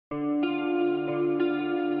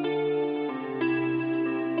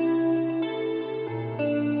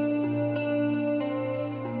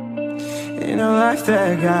In a life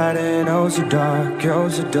that got it, oh so dark, oh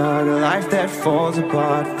so dark. A life that falls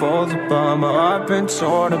apart, falls apart. My heart been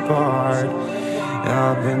torn apart,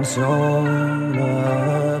 I've been torn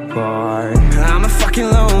apart. I'm a fucking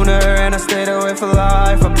loner and I stayed away for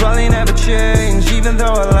life. I'll probably never change, even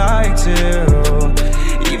though I like to.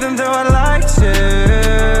 Even though I like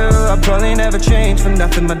to, I'll probably never change for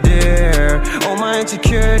nothing, my dear. All my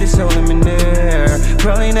insecurities holding me near.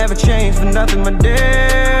 Probably never change for nothing, my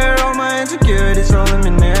dear. All my insecurities holding me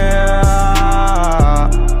near.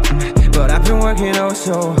 But I've been working oh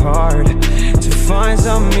so hard to find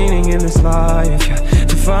some meaning in this life,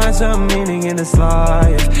 to find some meaning in this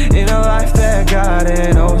life. In a life that got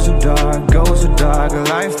it oh so dark, oh so dark. A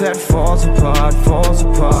life that falls apart, falls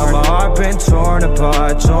apart. My heart been torn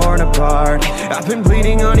apart, torn apart. I've been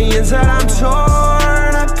bleeding on the inside, I'm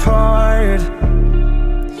torn apart.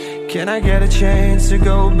 Can I get a chance to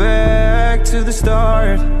go back to the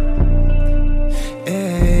start?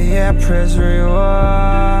 Yeah, press rewind.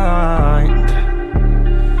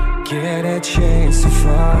 Get a chance to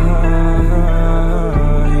find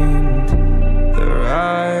the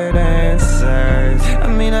right answers. I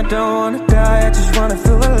mean, I don't wanna die, I just wanna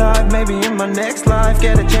feel alive. Maybe in my next life,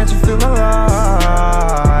 get a chance to feel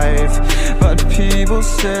alive. But people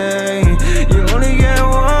say you only get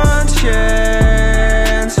one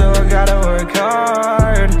chance, so I gotta work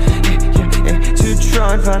hard to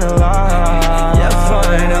try and find a light. Yeah,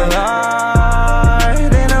 find a light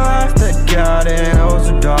in a life that got it oh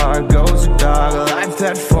so dark, oh so dark. A life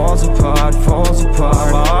that falls apart, falls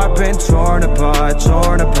apart. My heart been torn apart,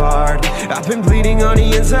 torn apart. I've been bleeding on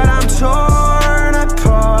the inside, I'm torn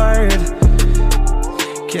apart.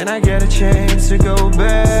 Can I get a chance to go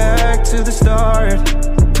back to the start?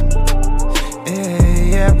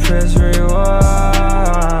 Yeah, press rewind.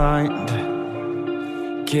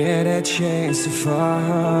 Get a chance to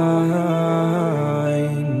find.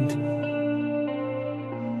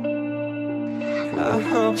 I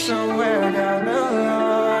hope somewhere down the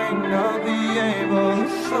line I'll be able to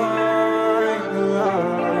find the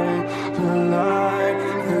light, the light,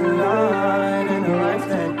 the light. In a life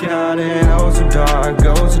that got it oh so dark,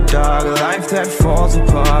 oh so dark. A life that falls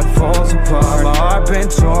apart, falls apart. My heart been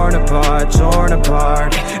torn apart, torn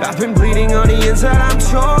apart. I've been bleeding on the inside, I'm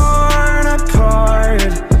torn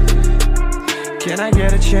apart. Can I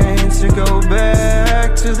get a chance to go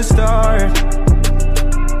back to the start?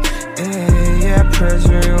 Yeah, press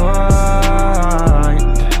rewind.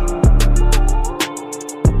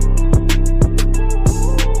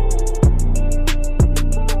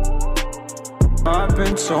 I've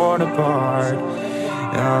been torn apart,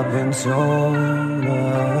 I've been torn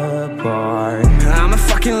apart. I'm a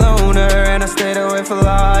fucking loner and I stayed away for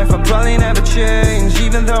life. I'll probably never change,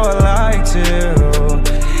 even though I like to.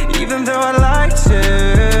 Even though I like to,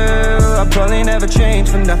 I'll probably never change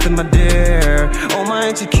for nothing, my dear. All my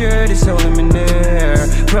insecurities holding me near.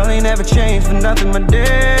 Probably never change for nothing, my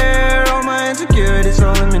dear. All my insecurities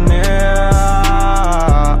holding me near.